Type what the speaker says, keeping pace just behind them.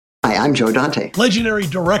I'm Joe Dante. Legendary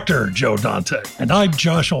director Joe Dante. And I'm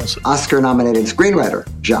Josh Olson. Oscar-nominated screenwriter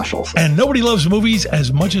Josh Olson. And nobody loves movies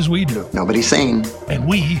as much as we do. Nobody's sane. And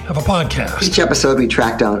we have a podcast. Each episode, we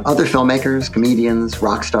track down other filmmakers, comedians,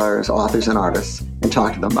 rock stars, authors, and artists, and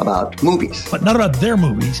talk to them about movies. But not about their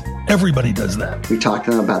movies. Everybody does that. We talk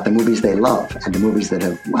to them about the movies they love and the movies that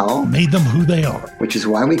have, well, made them who they are. Which is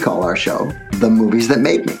why we call our show The Movies That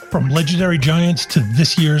Made Me. From legendary giants to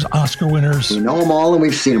this year's Oscar winners. We know them all and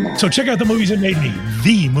we've seen them all. So check out The Movies That Made Me,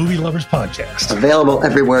 the Movie Lovers Podcast. Available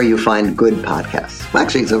everywhere you find good podcasts. Well,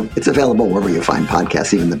 actually, it's available wherever you find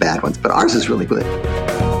podcasts, even the bad ones. But ours is really good.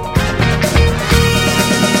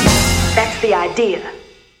 That's the idea.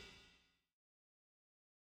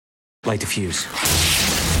 Light the fuse.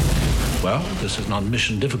 Well, this is not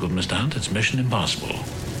mission difficult, Mr. Hunt. It's mission impossible.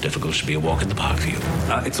 Difficult should be a walk in the park for you.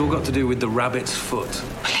 It's all got to do with the rabbit's foot.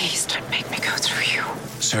 Please don't make me go through you.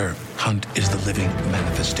 Sir, Hunt is the living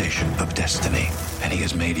manifestation of destiny, and he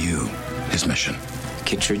has made you his mission.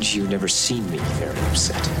 Kittredge, you've never seen me very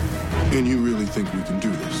upset. And you really think we can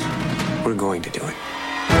do this? We're going to do it.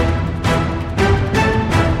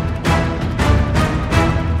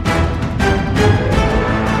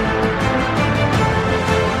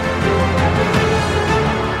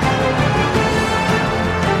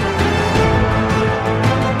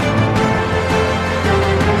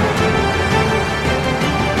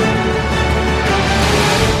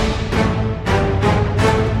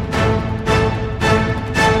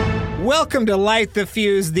 Welcome to Light the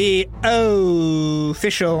Fuse, the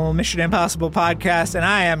official Mission Impossible podcast, and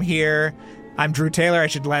I am here. I'm Drew Taylor. I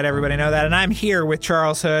should let everybody know that, and I'm here with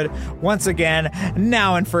Charles Hood once again,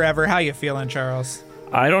 now and forever. How you feeling, Charles?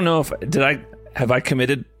 I don't know if have I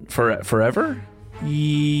committed forever?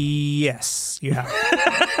 Yes, you have.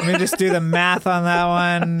 Let me just do the math on that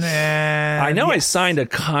one. And I know yes. I signed a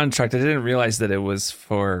contract. I didn't realize that it was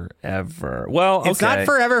forever. Well, it's not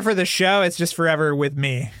forever for the show. It's just forever with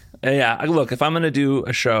me. Yeah, look, if I'm going to do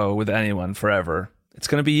a show with anyone forever, it's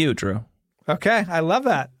going to be you, Drew. Okay, I love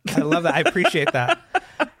that. I appreciate that.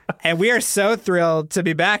 And we are so thrilled to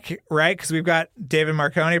be back, right? Because we've got David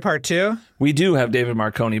Marconi Part 2. We do have David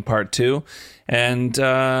Marconi Part 2. And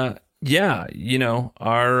yeah, you know,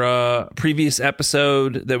 our previous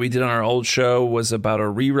episode that we did on our old show was about a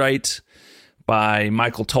rewrite by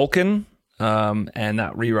Michael Tolkien. And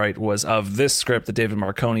that rewrite was of this script that David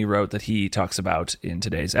Marconi wrote that he talks about in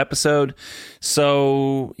today's episode.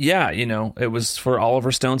 So, yeah, you know, it was for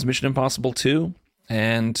Oliver Stone's Mission Impossible 2.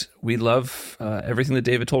 And we love everything that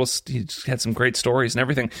David told us. He had some great stories and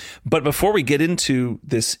everything. But before we get into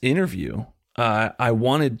this interview, I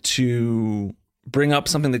wanted to bring up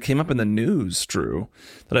something that came up in the news, Drew,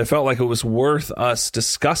 that I felt like it was worth us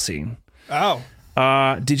discussing. Oh.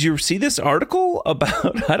 Did you see this article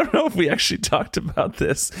about, I don't know if we actually talked about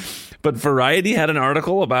this, but Variety had an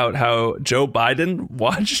article about how Joe Biden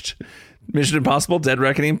watched Mission Impossible Dead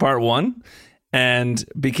Reckoning Part 1 and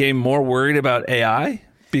became more worried about AI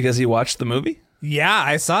because he watched the movie? Yeah,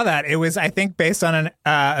 I saw that. It was, I think, based on an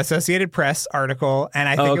Associated Press article, and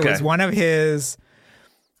I think it was one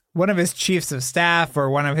of his chiefs of staff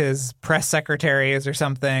or one of his press secretaries or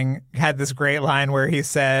something had this great line where he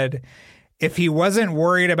said, if he wasn't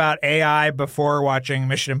worried about AI before watching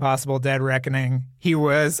Mission Impossible Dead Reckoning, he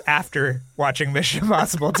was after watching Mission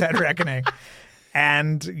Impossible Dead Reckoning.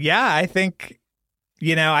 And yeah, I think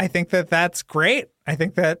that that's great. I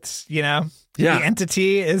think that, the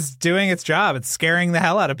entity is doing its job. It's scaring the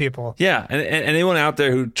hell out of people. Yeah. And anyone out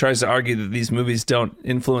there who tries to argue that these movies don't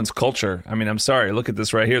influence culture, I mean, I'm sorry. Look at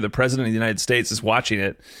this right here. The president of the United States is watching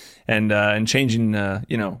it and changing,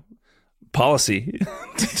 policy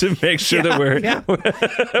to make sure that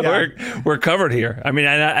we're covered here. I mean,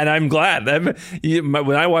 and I'm glad.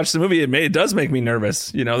 When I watch the movie, it does make me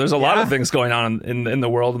nervous. You know, there's a lot of things going on in the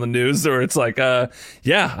world and the news where it's like,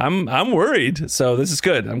 I'm worried. So this is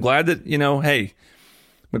good. I'm glad that, hey,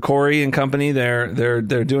 McCory and company, they're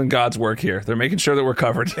doing God's work here. They're making sure that we're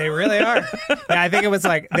covered. They really are. Yeah, I think it was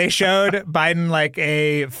like they showed Biden like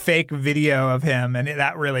a fake video of him, and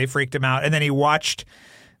that really freaked him out. And then he watched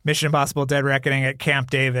Mission Impossible Dead Reckoning at Camp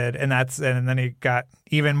David, and then he got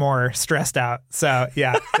even more stressed out. So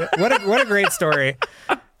yeah, what a great story.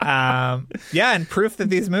 And proof that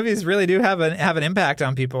these movies really do have an impact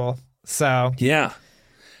on people. So yeah,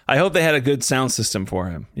 I hope they had a good sound system for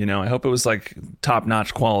him. I hope it was like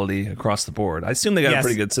top-notch quality across the board. I assume they got a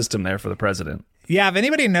pretty good system there for the president. Yeah, if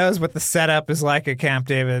anybody knows what the setup is like at Camp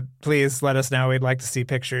David, please let us know. We'd like to see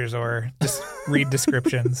pictures or just read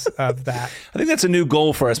descriptions of that. I think that's a new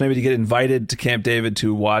goal for us, maybe to get invited to Camp David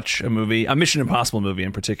to watch a movie, a Mission Impossible movie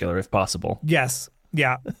in particular, if possible. Yes.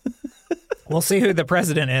 Yeah. We'll see who the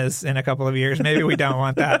president is in a couple of years. Maybe we don't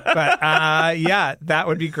want that. But yeah, that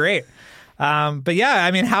would be great. But yeah,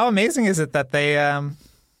 I mean, how amazing is it that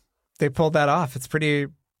they pulled that off? It's pretty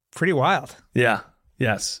wild. Yeah.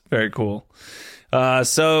 Yes. Very cool.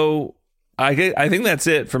 So I think that's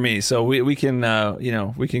it for me. So we can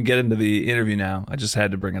we can get into the interview now. I just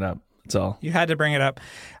had to bring it up. That's all. You had to bring it up.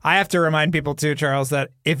 I have to remind people too, Charles, that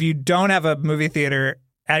if you don't have a movie theater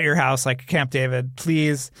at your house like Camp David,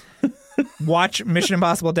 please watch Mission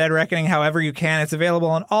Impossible: Dead Reckoning however you can. It's available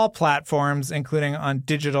on all platforms, including on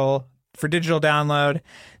digital for digital download,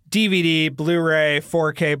 DVD, Blu-ray,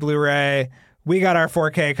 4K Blu-ray. We got our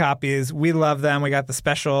 4K copies. We love them. We got the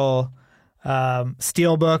special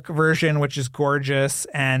Steelbook version, which is gorgeous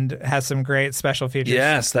and has some great special features.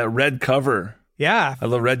 Yes, that red cover. Yeah. I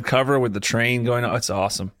love red cover with the train going on. It's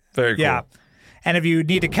awesome. Very cool. Yeah. And if you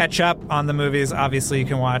need to catch up on the movies, obviously you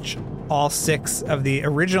can watch all 6 of the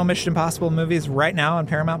original Mission Impossible movies right now on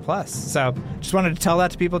Paramount Plus. So just wanted to tell that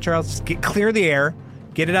to people, Charles. Just clear the air,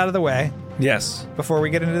 get it out of the way. Yes. Before we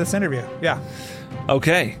get into this interview. Yeah.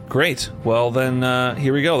 Okay, great. Well, then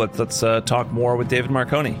here we go. Let's talk more with David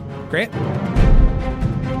Marconi. Great.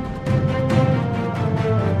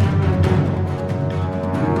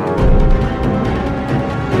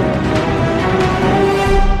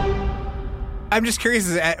 I'm just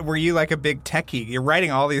curious, were you like a big techie? You're writing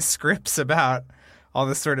all these scripts about all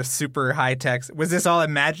this sort of super high tech. Was this all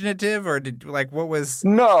imaginative, or what was?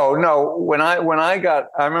 No. I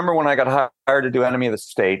remember when I got hired to do Enemy of the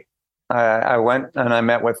State, I went and I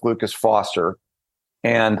met with Lucas Foster,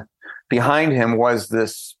 and behind him was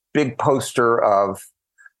this big poster of,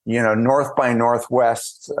 North by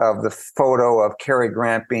Northwest, of the photo of Cary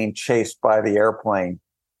Grant being chased by the airplane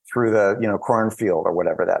through the, cornfield or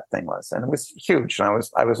whatever that thing was. And it was huge. And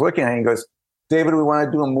I was looking at it and he goes, David, we want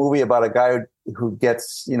to do a movie about a guy who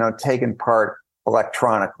gets, taken part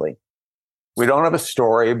electronically. We don't have a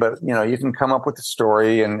story, but, you can come up with a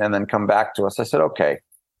story and then come back to us. I said, okay.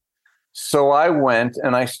 So I went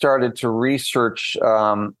and I started to research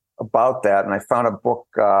about that. And I found a book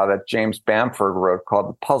that James Bamford wrote called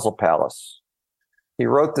The Puzzle Palace. He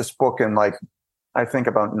wrote this book in I think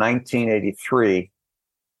about 1983.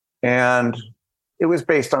 And it was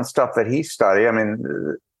based on stuff that he studied. I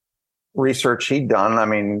mean, research he'd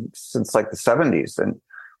done, since the 70s. And,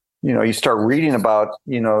 you start reading about,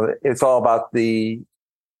 it's all about the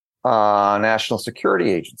National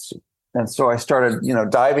Security Agency. And so I started,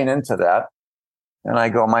 diving into that. And I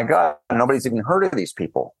go, my God, nobody's even heard of these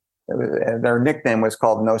people. Their nickname was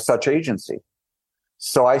called No Such Agency.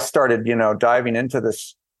 So I started, diving into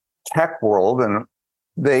this tech world, and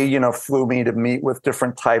they, flew me to meet with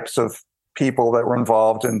different types of people that were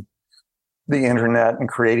involved in the internet and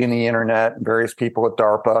creating the internet, and various people at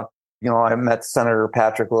DARPA. I met Senator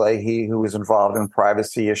Patrick Leahy, who was involved in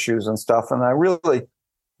privacy issues and stuff. And I really,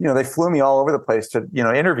 they flew me all over the place to,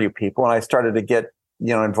 interview people. And I started to get,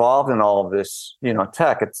 involved in all of this,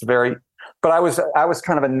 tech. But I was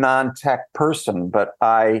kind of a non-tech person, but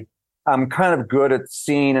I'm kind of good at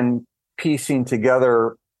seeing and piecing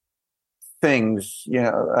together things,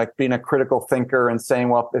 like being a critical thinker and saying,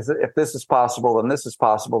 well, if this is possible, then this is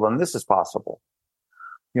possible, then this is possible.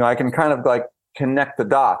 I can kind of connect the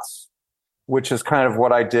dots, which is kind of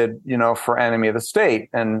what I did, for Enemy of the State.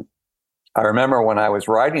 And I remember when I was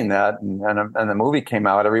writing that and the movie came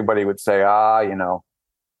out, everybody would say, a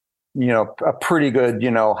pretty good,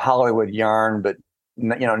 Hollywood yarn, but,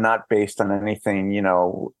 not based on anything,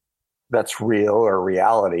 that's real or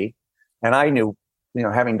reality. And I knew,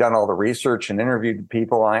 having done all the research and interviewed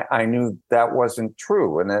people, I knew that wasn't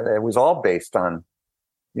true. And it was all based on,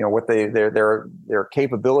 what their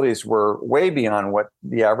capabilities were way beyond what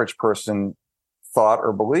the average person thought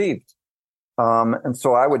or believed. And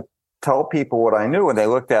so I would tell people what I knew, and they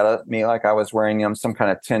looked at me like I was wearing some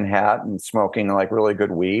kind of tin hat and smoking really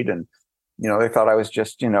good weed. And, they thought I was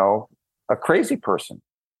just, a crazy person.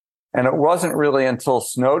 And it wasn't really until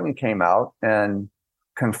Snowden came out and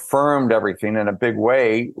confirmed everything in a big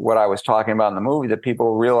way, what I was talking about in the movie, that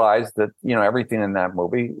people realized that, everything in that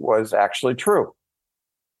movie was actually true.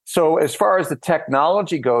 So as far as the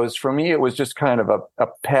technology goes, for me, it was just kind of a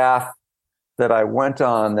path that I went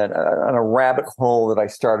on, on a rabbit hole that I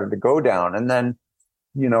started to go down. And then,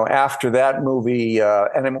 after that movie,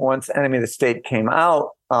 and once Enemy of the State came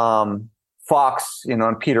out, Fox,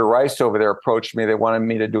 and Peter Rice over there approached me. They wanted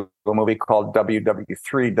me to do a movie called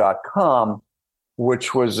WW3.com,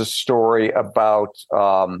 which was a story about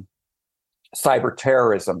cyber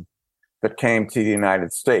terrorism that came to the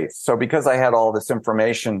United States. So because I had all this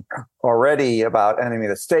information already about Enemy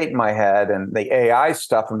of the State in my head and the AI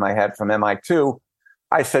stuff in my head from MI2,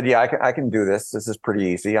 I said, yeah, I can do this. This is pretty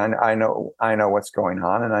easy. I know what's going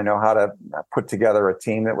on, and I know how to put together a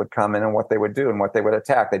team that would come in and what they would do and what they would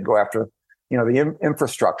attack. They'd go after, the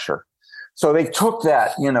infrastructure. So they took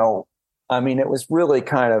that, it was really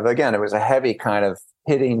kind of, again, it was a heavy kind of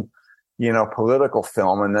hitting, political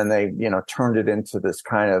film. And then they, turned it into this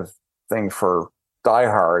kind of thing for Die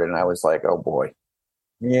Hard. And I was like, oh boy.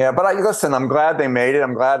 Yeah. But listen, I'm glad they made it.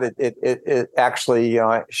 I'm glad it actually,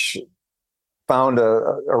 found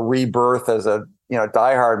a rebirth as a,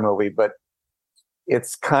 Die Hard movie, but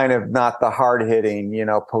it's kind of not the hard hitting,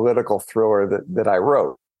 political thriller that I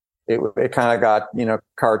wrote. It kind of got,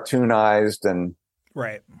 cartoonized and,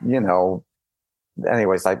 right.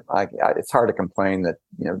 Anyways, I it's hard to complain that,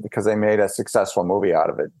 because they made a successful movie out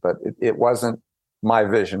of it, but it wasn't my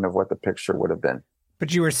vision of what the picture would have been.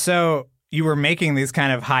 But you were making these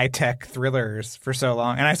kind of high tech thrillers for so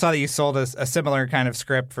long. And I saw that you sold a similar kind of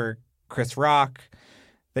script for Chris Rock,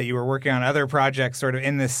 that you were working on other projects sort of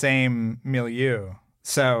in the same milieu.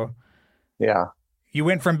 So yeah, you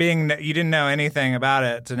went from you didn't know anything about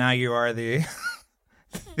it to now you are the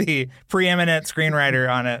the preeminent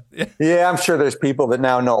screenwriter on it. Yeah, I'm sure there's people that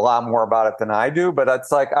now know a lot more about it than I do, but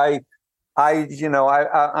it's like I'm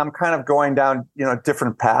kind of going down,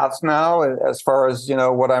 different paths now as far as,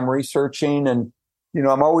 what I'm researching. And,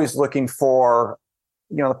 I'm always looking for,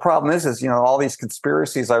 the problem is, all these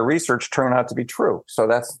conspiracies I research turn out to be true. So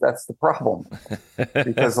that's the problem,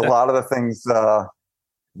 because a lot of the things,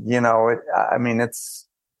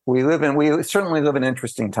 we certainly live in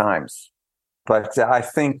interesting times, but I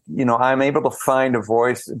think, I'm able to find a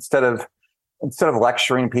voice instead of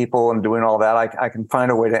lecturing people and doing all that. I can find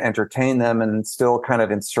a way to entertain them and still kind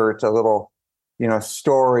of insert a little,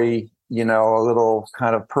 story, a little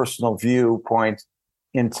kind of personal viewpoint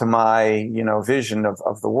into my, vision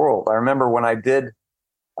of the world. I remember when I did,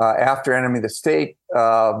 after Enemy of the State,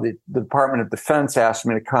 the Department of Defense asked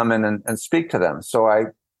me to come in and speak to them.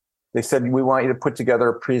 So they said, we want you to put together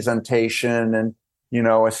a presentation and,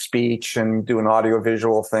 a speech and do an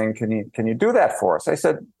audiovisual thing. Can you do that for us? I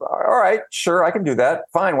said, all right, sure, I can do that.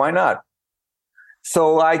 Fine. Why not?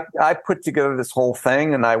 So I put together this whole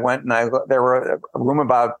thing, and I went and there were a room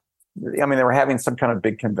they were having some kind of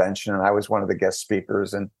big convention, and I was one of the guest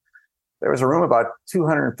speakers, and there was a room about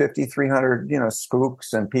 250, 300,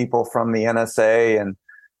 spooks and people from the NSA and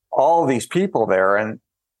all these people there. And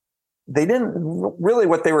they didn't really,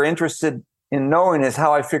 what they were interested in knowing is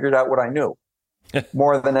how I figured out what I knew.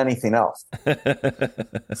 More than anything else.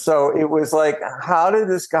 So it was like, how did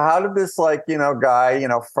this guy,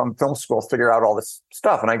 from film school figure out all this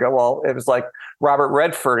stuff? And I go, well, it was like Robert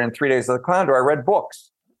Redford in 3 Days of the Condor. I read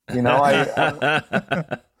books. You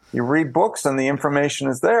read books and the information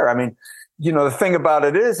is there. I mean, the thing about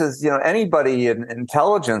it is anybody in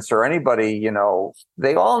intelligence or anybody,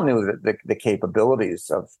 they all knew that the capabilities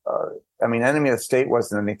of, Enemy of the State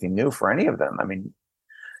wasn't anything new for any of them. I mean,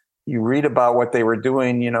 you read about what they were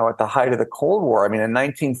doing, at the height of the Cold War. I mean, in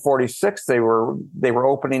 1946, they were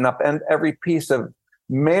opening up every piece of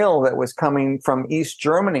mail that was coming from East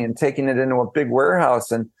Germany and taking it into a big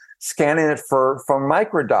warehouse and scanning it for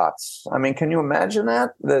microdots. I mean, can you imagine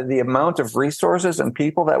that? The amount of resources and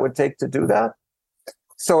people that would take to do that?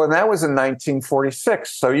 So, and that was in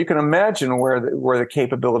 1946. So you can imagine where the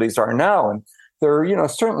capabilities are now. And they're,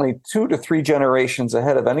 certainly 2 to 3 generations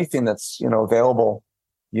ahead of anything that's, available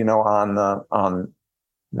on the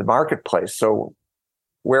marketplace. So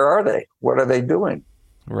where are they? What are they doing?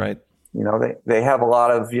 Right. They have a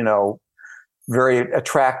lot of, very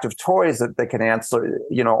attractive toys that they can answer,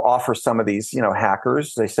 offer some of these,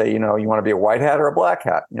 hackers. They say, you want to be a white hat or a black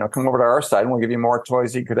hat, come over to our side and we'll give you more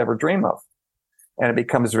toys than you could ever dream of. And it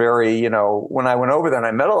becomes very, when I went over there and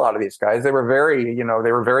I met a lot of these guys, they were very, they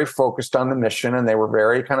were very focused on the mission and they were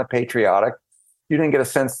very kind of patriotic. You didn't get a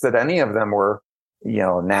sense that any of them were,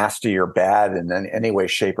 nasty or bad in any way,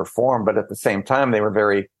 shape, or form. But at the same time, they were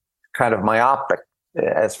very kind of myopic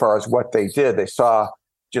as far as what they did. They saw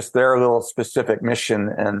just their little specific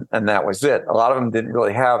mission, and that was it. A lot of them didn't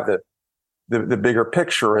really have the bigger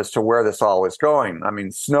picture as to where this all was going. I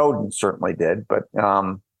mean, Snowden certainly did, but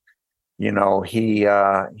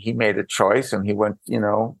he made a choice, and he went.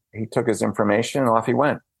 He took his information and off he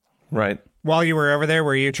went. Right. While you were over there,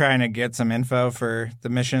 were you trying to get some info for the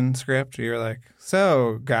mission script? You were like,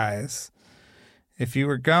 so guys, if you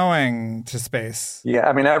were going to space. Yeah.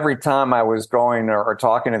 I mean, every time I was going or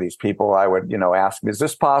talking to these people, I would, ask, is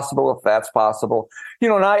this possible? If that's possible,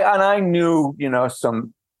 and I knew,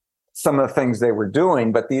 some of the things they were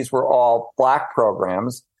doing, but these were all black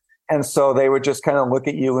programs. And so they would just kind of look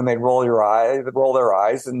at you and they'd roll their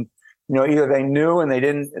eyes and, either they knew and they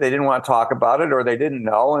didn't want to talk about it, or they didn't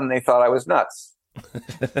know and they thought I was nuts.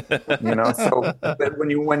 So but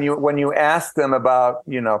when you ask them about,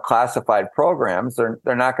 classified programs,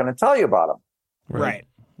 they're not going to tell you about them. Right.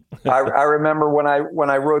 I remember when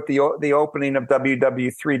I wrote the opening of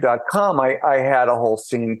www3.com, I had a whole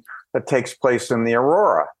scene that takes place in the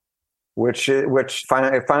Aurora, which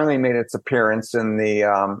finally made its appearance in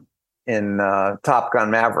the in Top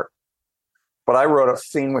Gun Maverick. But I wrote a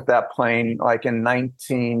scene with that plane like in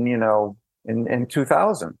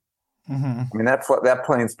 2000. Mm-hmm. I mean, that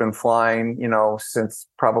plane's been flying, since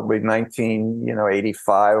probably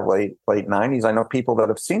 1985, late 90s. I know people that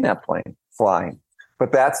have seen that plane flying,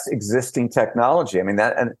 but that's existing technology. I mean,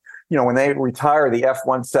 when they retire the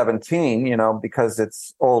F-117, because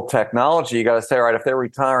it's old technology, you got to say, all right, if they're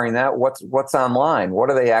retiring that, what's online? What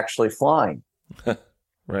are they actually flying?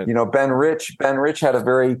 Right. Ben Rich had a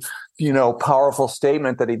very, powerful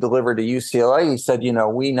statement that he delivered to UCLA. He said,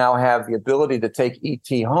 we now have the ability to take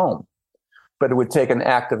ET home, but it would take an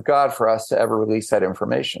act of God for us to ever release that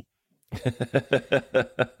information.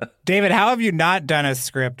 David, how have you not done a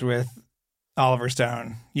script with Oliver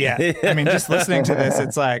Stone yet? I mean, just listening to this,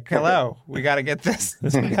 it's like, hello, we got to get this. We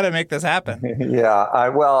got to make this happen. Yeah.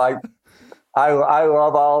 I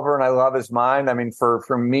love Oliver and I love his mind. I mean,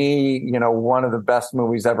 for me, one of the best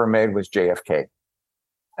movies ever made was JFK.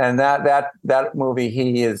 And that movie,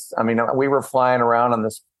 we were flying around on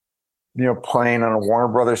this, plane, on a Warner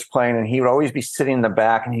Brothers plane, and he would always be sitting in the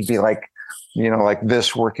back and he'd be like, like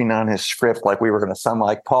this, working on his script, like we were going to sound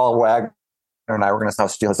like Paul Wagner and I were going to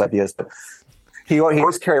steal his ideas. But he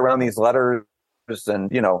always carry around these letters and,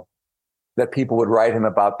 that people would write him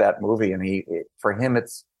about that movie. And for him,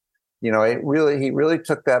 it's, he really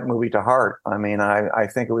took that movie to heart. I mean, I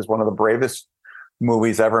think it was one of the bravest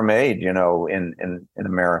movies ever made, in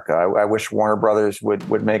America. I wish Warner Brothers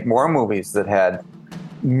would make more movies that had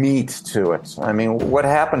meat to it. I mean, what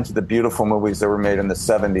happened to the beautiful movies that were made in the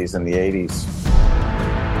 70s and the 80s?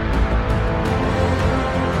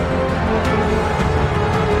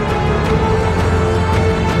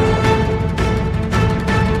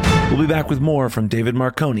 We'll be back with more from David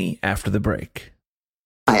Marconi after the break.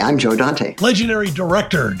 Hi, I'm Joe Dante. Legendary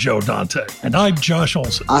director Joe Dante. And I'm Josh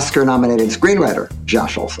Olson. Oscar-nominated screenwriter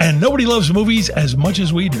Josh Olson. And nobody loves movies as much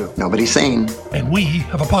as we do. Nobody's sane. And we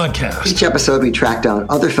have a podcast. Each episode, we track down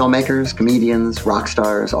other filmmakers, comedians, rock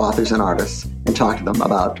stars, authors, and artists, and talk to them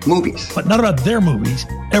about movies. But not about their movies.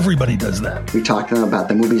 Everybody does that. We talk to them about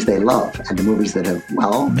the movies they love and the movies that have,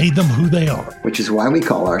 made them who they are. Which is why we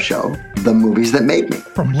call our show The Movies That Made Me.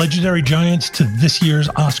 From legendary giants to this year's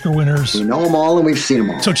Oscar winners. We know them all and we've seen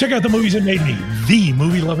them all. So check out The Movies That Made Me, the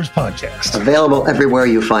Movie Lovers Podcast. Available everywhere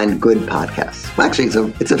you find good podcasts. Well, actually,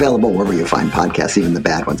 it's available wherever you find podcasts, even the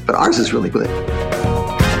bad ones, but ours is really good.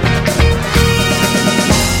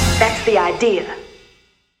 That's the idea.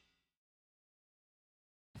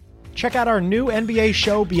 Check out our new NBA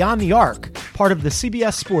show, Beyond the Arc, part of the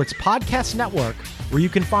CBS Sports Podcast Network, where you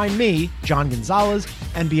can find me, John Gonzalez,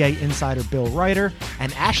 NBA insider Bill Ryder,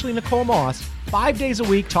 and Ashley Nicole Moss 5 days a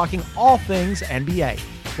week talking all things NBA.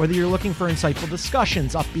 Whether you're looking for insightful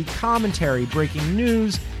discussions, upbeat commentary, breaking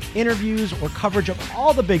news, interviews, or coverage of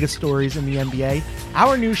all the biggest stories in the NBA,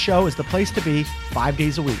 our new show is the place to be 5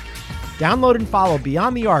 days a week. Download and follow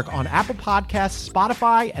Beyond the Arc on Apple Podcasts,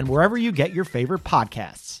 Spotify, and wherever you get your favorite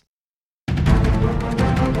podcasts.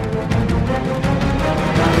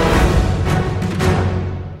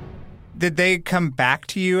 Did they come back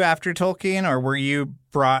to you after Tolkien, or were you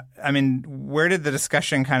brought? I mean, where did the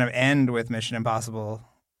discussion kind of end with Mission Impossible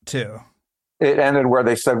 2? It ended where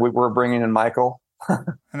they said we were bringing in Michael.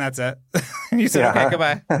 And that's it. You said, okay,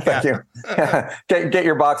 goodbye. Thank you. Yeah. Get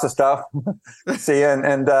your box of stuff. See you,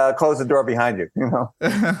 and close the door behind you.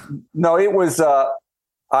 No, it was.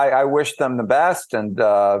 I wish them the best, and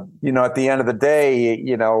at the end of the day,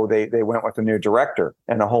 they went with a new director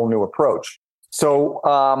and a whole new approach. So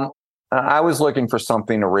I was looking for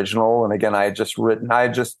something original, and again, I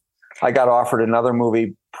got offered another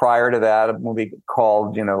movie prior to that, a movie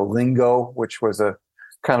called Lingo, which was a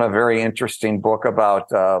kind of very interesting book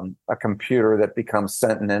about a computer that becomes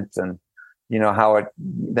sentient, and how it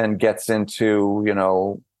then gets into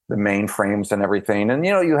the mainframes and everything. And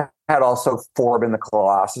you had also Forb in the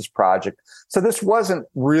Colossus Project. So this wasn't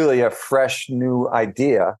really a fresh new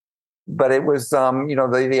idea, but it was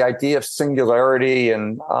the idea of singularity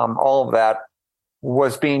and all of that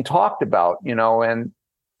was being talked about, and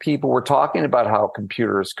people were talking about how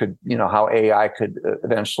computers could, how AI could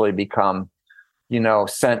eventually become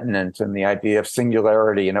sentient, and the idea of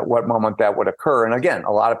singularity and at what moment that would occur. And again,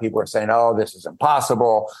 a lot of people are saying, oh, this is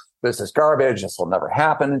impossible. this is garbage. This will never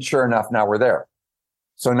happen. And sure enough, now we're there.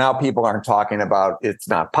 So now people aren't talking about it's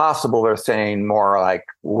not possible. They're saying more like,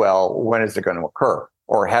 well, when is it going to occur?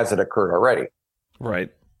 Or has it occurred already?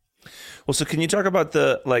 Right. Well, so can you talk about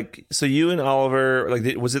so you and Oliver,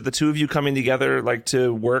 was it the two of you coming together,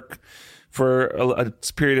 to work for a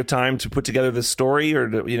period of time to put together this story, or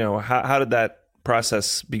how did that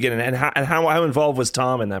process begin, and how involved was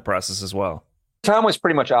Tom in that process as well? Tom was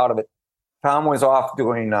pretty much out of it. Tom was off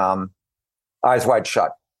doing Eyes Wide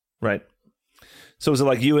Shut. Right. So was it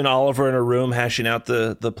like you and Oliver in a room hashing out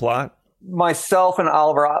the plot? Myself and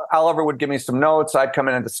Oliver would give me some notes. I'd come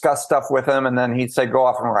in and discuss stuff with him, and then he'd say, go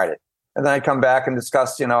off and write it. And then I'd come back and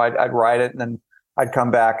discuss, I'd write it, and then I'd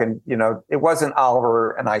come back and, it wasn't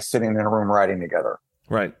Oliver and I sitting in a room writing together.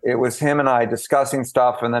 Right. It was him and I discussing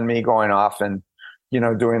stuff, and then me going off and,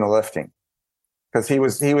 doing the lifting. Because he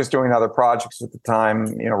was doing other projects at the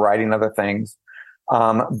time, writing other things.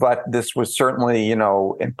 But this was certainly,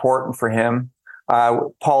 important for him.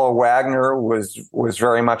 Paula Wagner was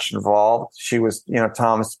very much involved. She was,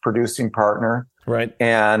 Tom's producing partner. Right.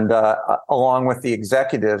 And along with the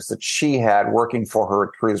executives that she had working for her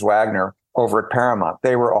at Cruise Wagner over at Paramount,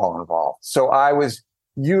 they were all involved. So I was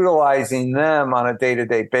utilizing them on a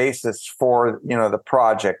day-to-day basis for, the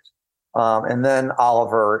project. And then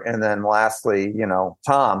Oliver, and then lastly,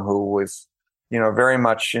 Tom, who was, very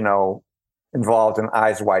much, involved in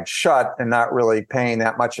Eyes Wide Shut and not really paying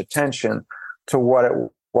that much attention to what it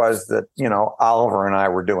was that, Oliver and I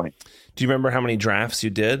were doing. Do you remember how many drafts you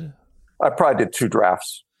did? I probably did 2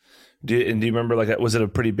 drafts. Do you remember, was it a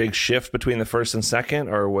pretty big shift between the first and second,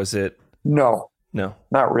 or was it? No,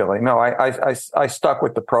 not really. No, I stuck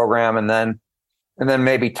with the program, and then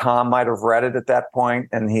maybe Tom might have read it at that point,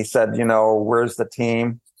 and he said, where's the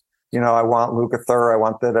team? I want Lukather, I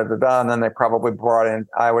want da-da-da-da. And then they probably brought in,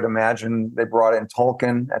 I would imagine they brought in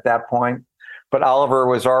Tolkien at that point. But Oliver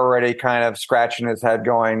was already kind of scratching his head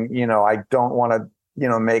going, I don't want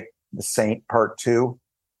to, make The Saint Part 2,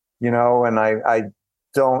 and I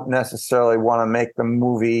don't necessarily want to make the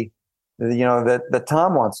movie, that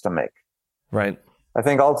Tom wants to make. Right. I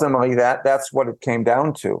think ultimately that's what it came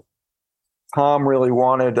down to. Tom really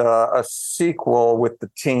wanted a sequel with the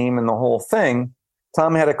team and the whole thing.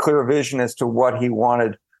 Tom had a clear vision as to what he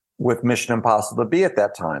wanted with Mission Impossible to be at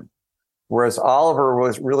that time. Whereas Oliver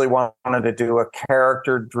really wanted to do a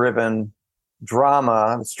character-driven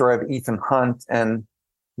drama, the story of Ethan Hunt and,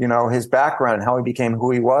 his background and how he became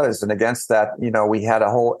who he was. And against that, we had a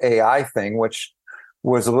whole AI thing, which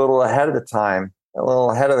was a little ahead of the time, a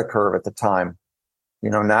little ahead of the curve at the time.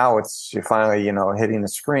 Now you're finally, hitting the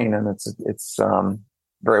screen, and it's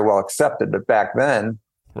very well accepted. But back then,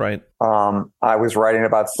 right. I was writing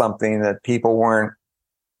about something that people weren't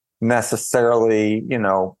necessarily,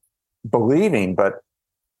 believing, but at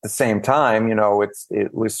the same time,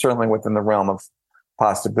 it was certainly within the realm of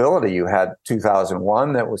possibility. You had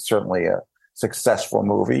 2001, that was certainly a successful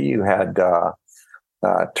movie. You had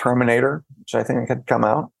Terminator, which I think had come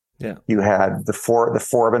out. Yeah. You had the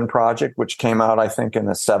Forbin Project, which came out, I think, in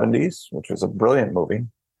the 70s, which was a brilliant movie.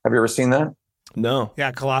 Have you ever seen that? No.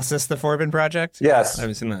 Yeah, Colossus, the Forbin Project. Yes. I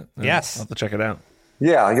haven't seen that. No. Yes. I'll have to check it out.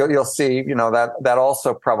 Yeah, you'll see, that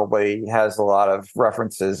also probably has a lot of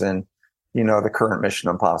references in, the current Mission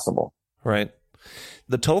Impossible. Right.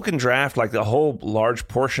 The Tolkien draft, the whole large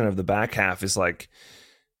portion of the back half is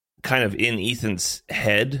kind of in Ethan's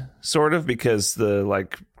head, sort of, because the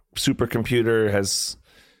supercomputer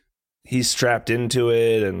he's strapped into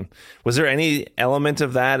it. And was there any element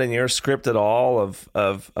of that in your script at all of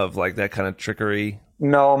that kind of trickery?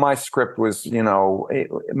 No, my script was,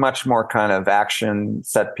 much more kind of action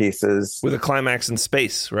set pieces. With a climax in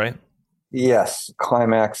space, right? Yes,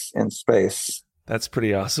 climax in space. That's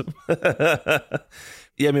pretty awesome.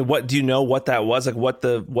 Yeah, I mean, what do you know what that was? What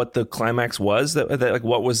the climax was? That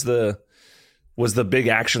what was the big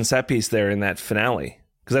action set piece there in that finale?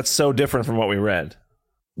 Because that's so different from what we read.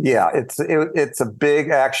 Yeah, it's a big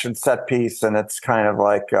action set piece, and it's kind of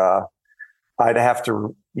like I'd have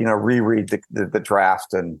to reread the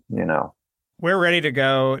draft, and We're ready to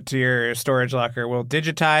go to your storage locker. We'll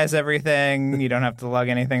digitize everything. You don't have to lug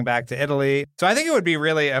anything back to Italy. So I think it would be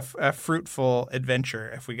really a fruitful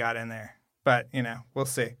adventure if we got in there. But, we'll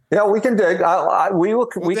see. Yeah, we can dig.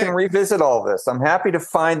 We can revisit all this. I'm happy to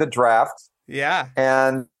find the draft. Yeah.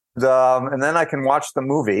 And then I can watch the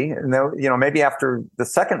movie. And then, maybe after the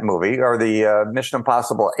second movie or the Mission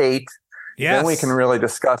Impossible 8, then we can really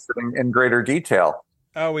discuss it in greater detail.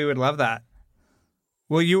 Oh, we would love that.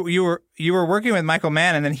 Well, you were working with Michael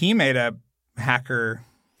Mann, and then he made a hacker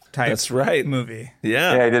type That's right. movie.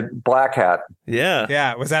 Yeah, he did Black Hat. Yeah.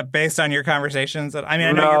 Yeah. Was that based on your conversations? I mean,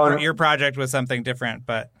 I know your project was something different,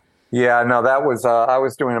 but. Yeah, no, that was, I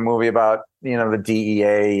was doing a movie about, the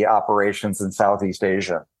DEA operations in Southeast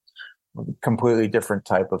Asia. Completely different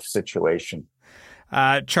type of situation.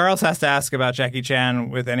 Charles has to ask about Jackie Chan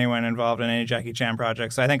with anyone involved in any Jackie Chan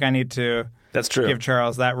project. So I think I need to That's true. give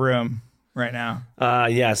Charles that room right now.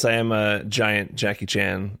 Yes, I am a giant Jackie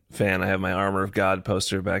Chan fan. I have my Armor of God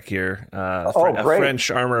poster back here. A French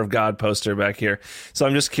Armor of God poster back here. So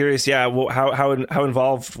I'm just curious, how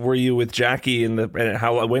involved were you with Jackie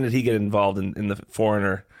when did he get involved in The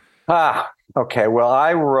Foreigner? Okay. Well,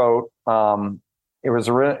 I wrote, it was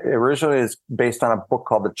originally based on a book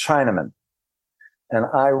called The Chinaman. And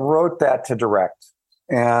I wrote that to direct.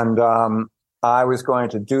 And I was going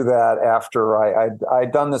to do that after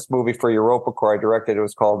I'd done this movie for EuropaCorp. I directed. It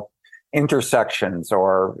was called Intersections,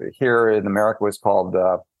 or here in America it was called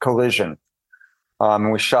Collision.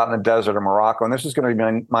 And we shot in the desert of Morocco. And this was going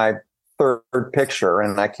to be my third picture.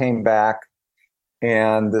 And I came back,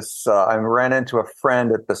 and I ran into a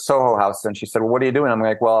friend at the Soho House, and she said, "Well, what are you doing?" I'm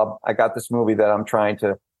like, "Well, I got this movie that I'm trying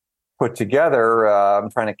to put together.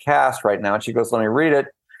 I'm trying to cast right now." And she goes, "Let me read it."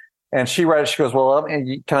 And she read it. She goes, "Well,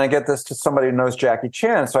 can I get this to somebody who knows Jackie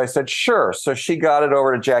Chan?" So I said, "Sure." So she got it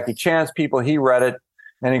over to Jackie Chan's people. He read it,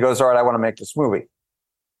 and he goes, "All right, I want to make this movie."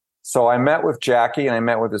 So I met with Jackie, and I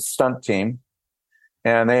met with his stunt team,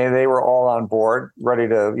 and they were all on board, ready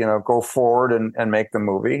to go forward and make the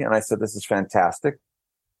movie. And I said, "This is fantastic."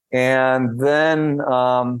 And then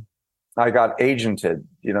I got agented.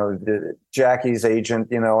 Jackie's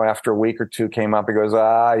agent, after a week or two came up. He goes,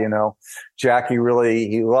 Jackie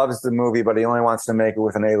he loves the movie, but he only wants to make it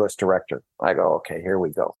with an A-list director. I go, okay, here we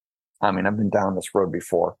go. I mean, I've been down this road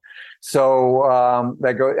before. So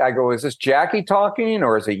I go, is this Jackie talking,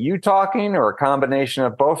 or is it you talking, or a combination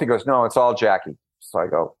of both? He goes, no, it's all Jackie. So I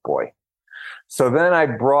go, boy. So then I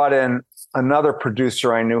brought in another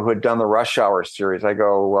producer I knew who had done the Rush Hour series. I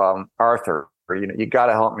go, Arthur, you got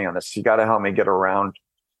to help me on this. You got to help me get around,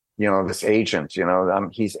 this agent.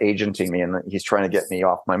 He's agenting me, and he's trying to get me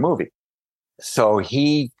off my movie. So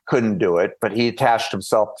he couldn't do it, but he attached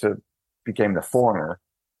himself became The Foreigner,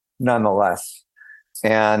 nonetheless.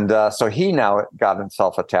 And so he now got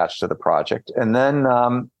himself attached to the project. And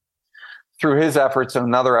then through his efforts and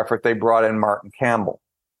another effort, they brought in Martin Campbell.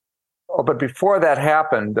 Oh, but before that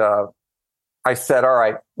happened, I said, all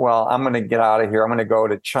right, well, I'm going to get out of here. I'm going to go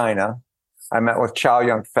to China. I met with Chow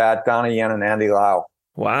Yun-fat, Donnie Yen, and Andy Lau.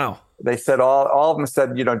 Wow. They said, all of them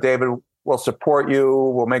said, David, we'll support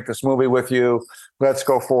you. We'll make this movie with you. Let's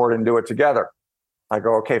go forward and do it together. I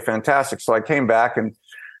go, okay, fantastic. So I came back, and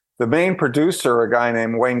the main producer, a guy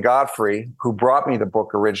named Wayne Godfrey, who brought me the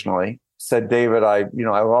book originally, said, David, I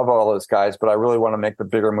love all those guys, but I really want to make the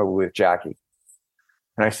bigger movie with Jackie.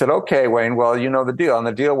 And I said, okay, Wayne, well, you know the deal. And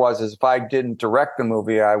the deal was if I didn't direct the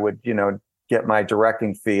movie, I would, get my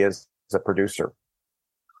directing fee as a producer,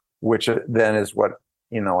 which then is what,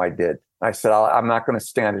 I did. I said, I'm not going to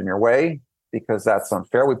stand in your way, because that's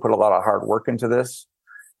unfair. We put a lot of hard work into this,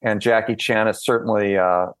 and Jackie Chan is certainly,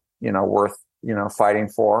 worth, fighting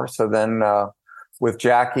for. So then, with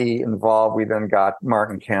Jackie involved, we then got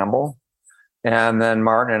Martin Campbell, and then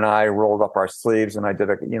Martin and I rolled up our sleeves, and I did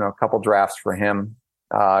a couple drafts for him.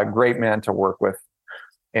 Great man to work with.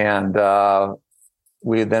 And,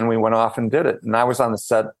 we went off and did it. And I was on the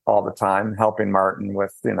set all the time, helping Martin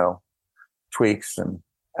with, tweaks and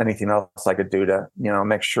anything else I could do to,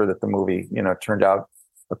 make sure that the movie, turned out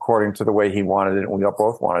according to the way he wanted it. And we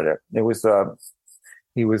both wanted it. It was,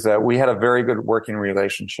 we had a very good working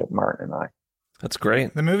relationship, Martin and I. That's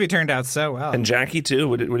great. The movie turned out so well. And Jackie too.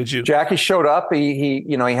 What did you? Jackie showed up. He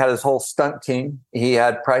had his whole stunt team. He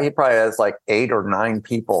probably has like 8 or 9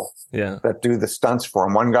 people. Yeah. That do the stunts for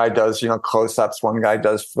him. One guy does, close-ups. One guy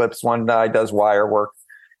does flips. One guy does wire work.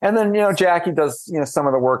 And then, Jackie does, some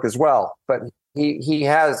of the work as well. But he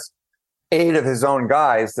has 8 of his own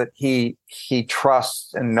guys that he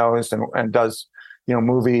trusts and knows and does,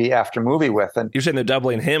 movie after movie with. And you're saying they're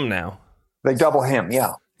doubling him now? They double him.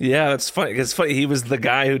 Yeah. Yeah, that's funny. It's funny. He was the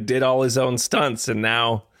guy who did all his own stunts, and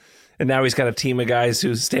now he's got a team of guys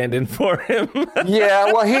who stand in for him.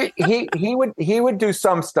 Yeah, well, he would do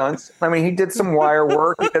some stunts. I mean, he did some wire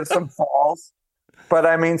work, he did some falls, but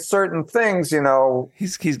I mean, certain things,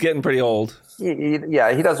 he's getting pretty old. He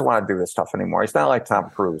doesn't want to do this stuff anymore. He's not like Tom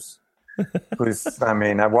Cruise.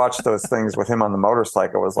 I watched those things with him on the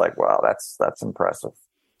motorcycle. I was like, wow, that's impressive.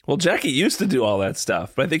 Well, Jackie used to do all that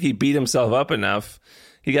stuff, but I think he beat himself up enough.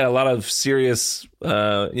 He got a lot of serious,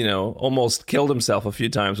 almost killed himself a few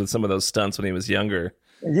times with some of those stunts when he was younger.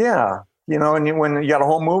 Yeah. And when you got a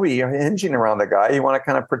whole movie hinging around the guy, you want to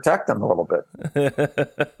kind of protect him a little bit.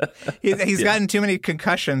 He's gotten too many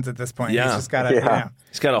concussions at this point. Yeah. He's just got to.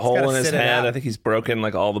 He's got a hole in his head. I think he's broken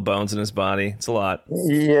like all the bones in his body. It's a lot.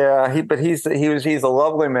 Yeah, he's a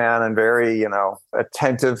lovely man and very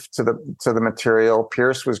attentive to the material.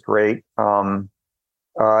 Pierce was great.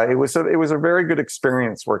 It was a very good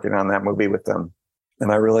experience working on that movie with them, and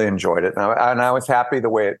I really enjoyed it. And I was happy the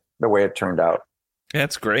way it turned out. Yeah,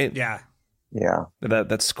 it's great. Yeah.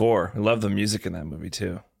 That score. I love the music in that movie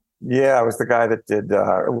too. Yeah, it was the guy that did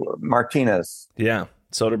Martinez. Yeah,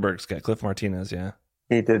 Soderbergh's guy, Cliff Martinez. Yeah,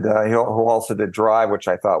 he did. Who also did Drive, which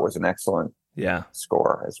I thought was an excellent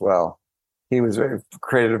score as well. He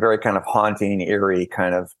created a very kind of haunting, eerie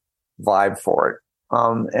kind of vibe for it,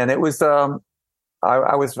 and it was.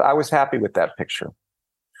 I was happy with that picture.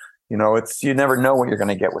 You never know what you're going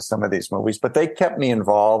to get with some of these movies, but they kept me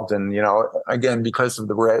involved. And, again, because of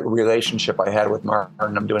the relationship I had with Martin,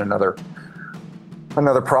 I'm doing another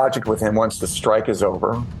project with him once the strike is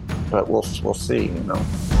over, but we'll see,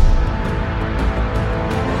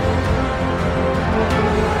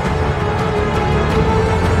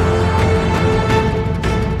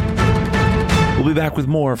 We'll be back with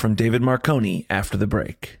more from David Marconi after the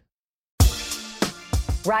break.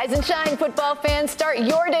 Rise and shine, football fans. Start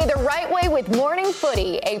your day the right way with Morning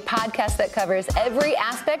Footy, a podcast that covers every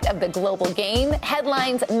aspect of the global game,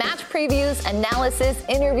 headlines, match previews, analysis,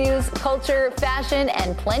 interviews, culture, fashion,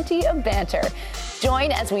 and plenty of banter.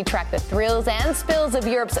 Join as we track the thrills and spills of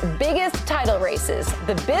Europe's biggest title races,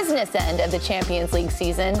 the business end of the Champions League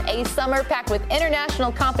season, a summer packed with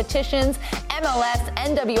international competitions, MLS,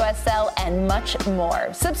 NWSL, and much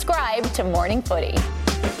more. Subscribe to Morning Footy.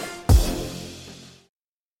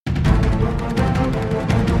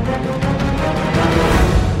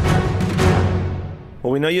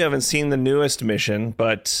 Well, we know you haven't seen the newest mission,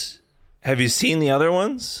 but have you seen the other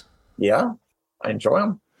ones? Yeah, I enjoy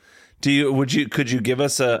them. Could you give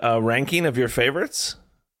us a ranking of your favorites?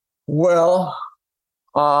 Well,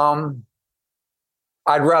 I'd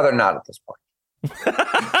rather not at this point.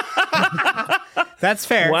 That's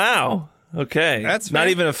fair. Wow. Okay. That's fair. Not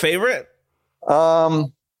even a favorite?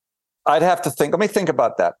 I'd have to think. Let me think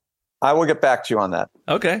about that. I will get back to you on that.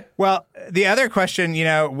 Okay. Well, the other question,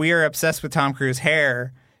 we are obsessed with Tom Cruise's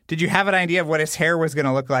hair. Did you have an idea of what his hair was going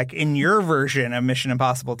to look like in your version of Mission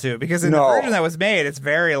Impossible 2? Because in the version that was made, it's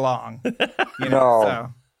very long.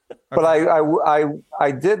 No. Okay. But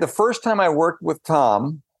I did. The first time I worked with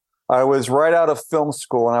Tom, I was right out of film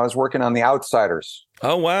school and I was working on The Outsiders.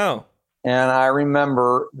 Oh, wow. And I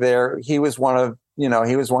remember he was one of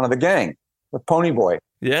the gang with Ponyboy.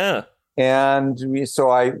 Yeah. And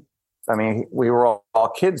we were all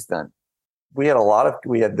kids then. We had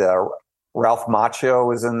Ralph Macchio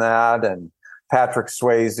was in that, and Patrick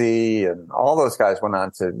Swayze, and all those guys went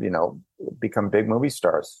on to, become big movie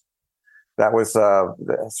stars. That was, so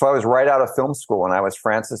I was right out of film school, and I was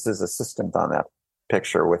Francis's assistant on that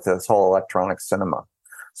picture with this whole electronic cinema.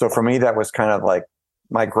 So for me, that was kind of like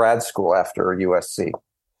my grad school after USC.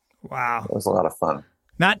 Wow. It was a lot of fun.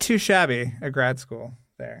 Not too shabby, a grad school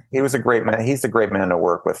there. He was a great man. He's a great man to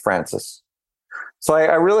work with, Francis. So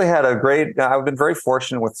I really had I've been very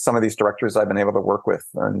fortunate with some of these directors I've been able to work with.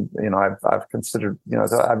 And, I've considered,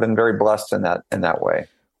 I've been very blessed in that way.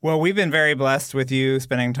 Well, we've been very blessed with you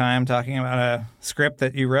spending time talking about a script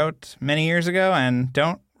that you wrote many years ago and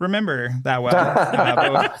don't remember that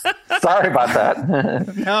well. Sorry about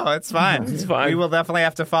that. No, it's fine. It's fine. We will definitely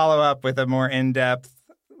have to follow up with a more in-depth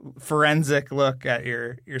forensic look at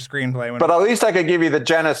your screenplay. But at least I could give you the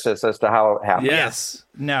genesis as to how it happened. Yes.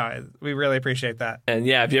 No, we really appreciate that. And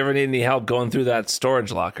yeah, if you ever need any help going through that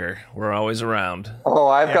storage locker, we're always around. Oh,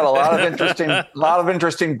 I've got a lot of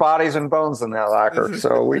interesting bodies and bones in that locker.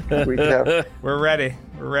 So we have. We're ready.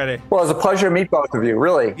 We're ready. Well, it was a pleasure to meet both of you.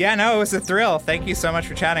 Really. Yeah, no, it was a thrill. Thank you so much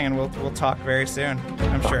for chatting, and we'll talk very soon,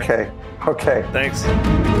 I'm sure. Okay. Thanks.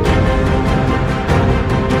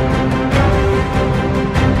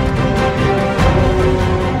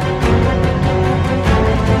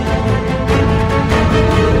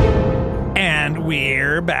 And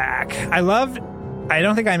we're back. I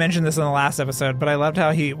don't think I mentioned this in the last episode, but I loved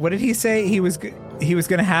how what did he say? He was going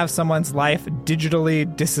to have someone's life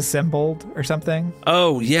digitally disassembled or something.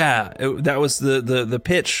 Oh yeah. That was the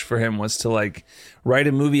pitch for him, was to write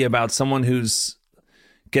a movie about someone who's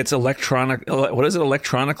gets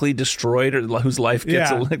electronically destroyed, or whose life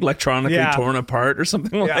gets electronically torn apart or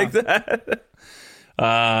something like that.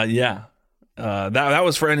 That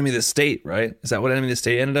was for Enemy of the State, right? Is that what Enemy of the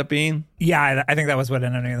State ended up being? Yeah, I think that was what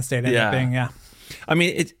Enemy of the State ended up being, yeah. I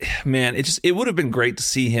mean, it would have been great to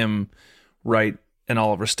see him write an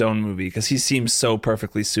Oliver Stone movie because he seems so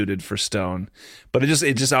perfectly suited for Stone. But it just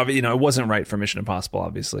it wasn't right for Mission Impossible,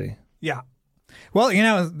 obviously. Yeah. Well,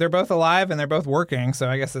 they're both alive and they're both working, so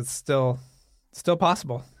I guess it's still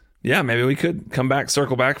possible. Yeah, maybe we could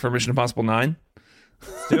circle back for Mission Impossible 9.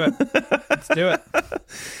 Let's do it. Let's do it.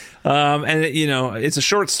 And it's a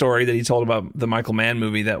short story that he told about the Michael Mann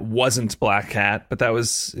movie that wasn't Black Cat, but that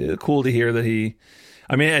was cool to hear that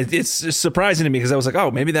it's surprising to me because I was like,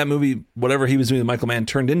 oh, maybe that movie, whatever he was doing with Michael Mann,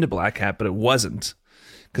 turned into Black Cat, but it wasn't.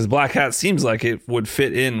 Because Black Cat seems like it would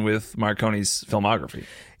fit in with Marconi's filmography.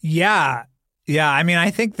 Yeah. Yeah.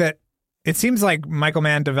 I think that it seems like Michael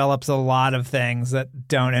Mann develops a lot of things that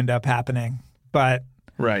don't end up happening. But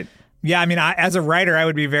right. Yeah. As a writer, I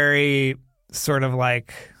would be very sort of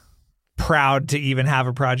like proud to even have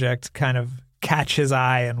a project kind of catch his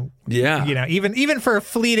eye and even for a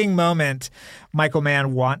fleeting moment, Michael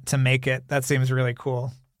Mann want to make it. That seems really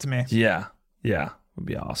cool to me. Yeah, would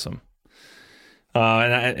be awesome.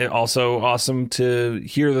 And also awesome to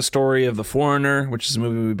hear the story of The Foreigner, which is a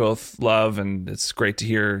movie we both love, and it's great to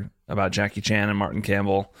hear about Jackie Chan and Martin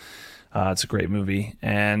Campbell. It's a great movie,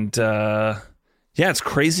 and it's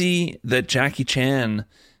crazy that Jackie Chan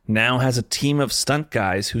now has a team of stunt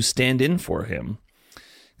guys who stand in for him.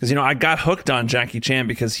 Because, I got hooked on Jackie Chan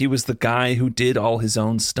because he was the guy who did all his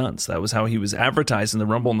own stunts. That was how he was advertised in the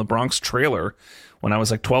Rumble in the Bronx trailer when I was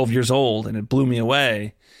like 12 years old, and it blew me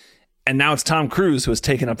away. And now it's Tom Cruise who has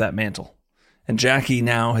taken up that mantle. And Jackie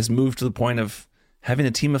now has moved to the point of having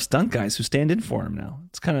a team of stunt guys who stand in for him now.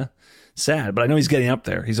 It's kind of sad, but I know he's getting up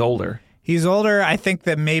there. He's older. I think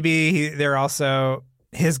that maybe they're also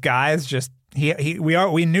his guys just...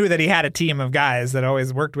 We knew that he had a team of guys that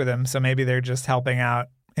always worked with him, so maybe they're just helping out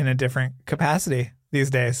in a different capacity these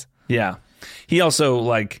days. Yeah. He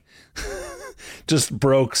also just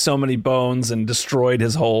broke so many bones and destroyed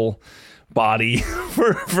his whole body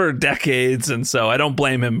for decades, and so I don't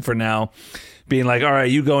blame him for now being like, all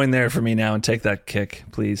right, you go in there for me now and take that kick,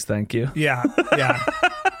 please, thank you. Yeah.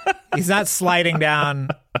 He's not sliding down,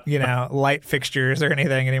 light fixtures or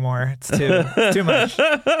anything anymore. It's too much.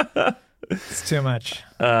 It's too much.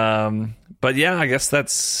 But yeah, I guess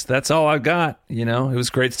that's all I've got. It was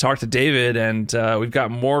great to talk to David, and we've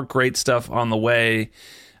got more great stuff on the way.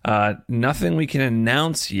 Nothing we can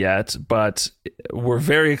announce yet, but we're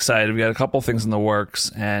very excited. We got a couple things in the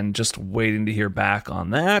works and just waiting to hear back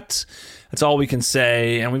on that. That's all we can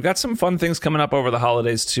say. And we've got some fun things coming up over the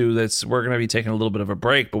holidays too. We're going to be taking a little bit of a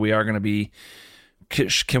break, but we are going to be...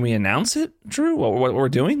 Can we announce it, Drew? What we're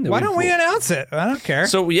doing? Why don't we announce it? I don't care.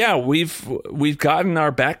 So yeah, we've gotten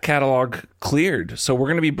our back catalog cleared. So we're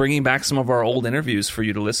going to be bringing back some of our old interviews for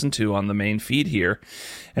you to listen to on the main feed here,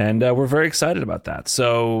 and we're very excited about that.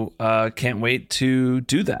 So can't wait to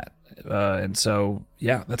do that. And so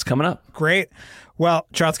yeah, that's coming up. Great. Well,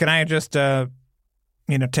 Charles, can I just take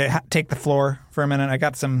the floor for a minute? I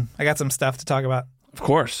got some stuff to talk about. Of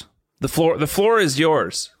course. The floor is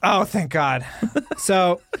yours. Oh, thank God.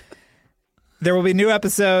 So there will be new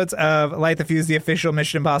episodes of Light the Fuse, the official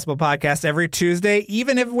Mission Impossible podcast, every Tuesday,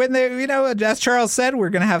 even if when they, as Charles said, we're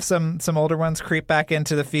going to have some older ones creep back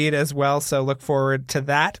into the feed as well. So look forward to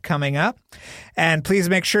that coming up. And please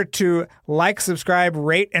make sure to like, subscribe,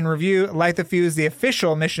 rate, and review Light the Fuse, the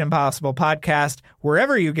official Mission Impossible podcast,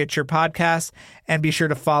 wherever you get your podcasts. And be sure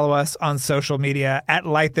to follow us on social media at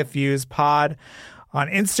Light the Fuse Pod on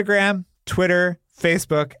Instagram, Twitter,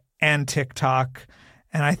 Facebook, and TikTok.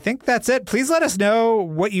 And I think that's it. Please let us know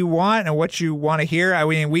what you want and what you want to hear.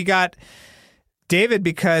 We got David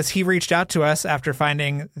because he reached out to us after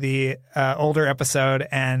finding the older episode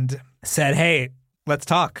and said, hey, let's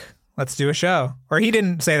talk. Let's do a show. Or he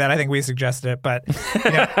didn't say that. I think we suggested it. But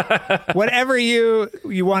whatever you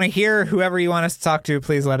want to hear, whoever you want us to talk to,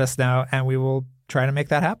 please let us know. And we will try to make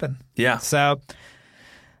that happen. Yeah. So,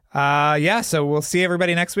 so we'll see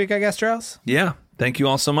everybody next week, I guess, Charles. Yeah. Thank you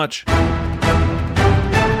all so much.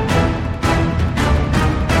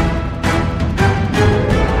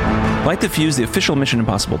 Light the Fuse, the official Mission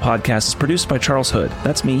Impossible podcast, is produced by Charles Hood,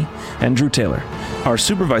 that's me, and Drew Taylor. Our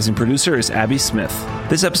supervising producer is Abby Smith.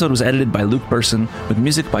 This episode was edited by Luke Burson, with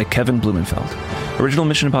music by Kevin Blumenfeld. Original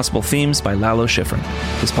Mission Impossible themes by Lalo Schifrin.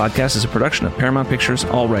 This podcast is a production of Paramount Pictures.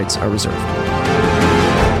 All rights are reserved.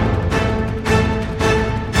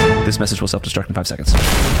 This message will self-destruct in 5 seconds.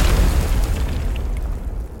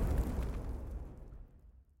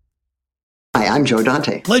 Hi, I'm Joe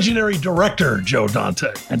Dante. Legendary director Joe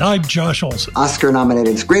Dante. And I'm Josh Olson.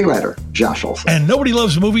 Oscar-nominated screenwriter Josh Olson. And nobody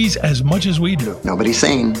loves movies as much as we do. Nobody's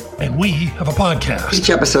sane. And we have a podcast. Each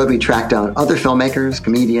episode, we track down other filmmakers,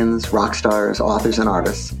 comedians, rock stars, authors, and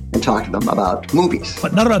artists and talk to them about movies.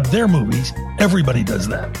 But not about their movies. Everybody does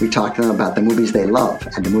that. We talk to them about the movies they love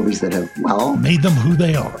and the movies that have, well, made them who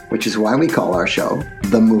they are. Which is why we call our show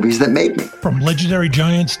The Movies That Made Me. From legendary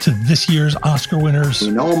giants to this year's Oscar winners.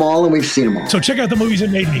 We know them all and we've seen them all. So check out The Movies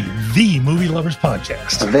That Made Me, the Movie Lovers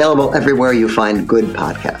Podcast. Available everywhere you find good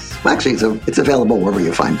podcasts. Well, actually, it's available wherever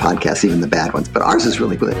you find podcasts, even the bad ones, but ours is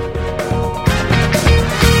really good.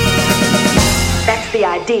 That's the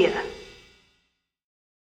idea.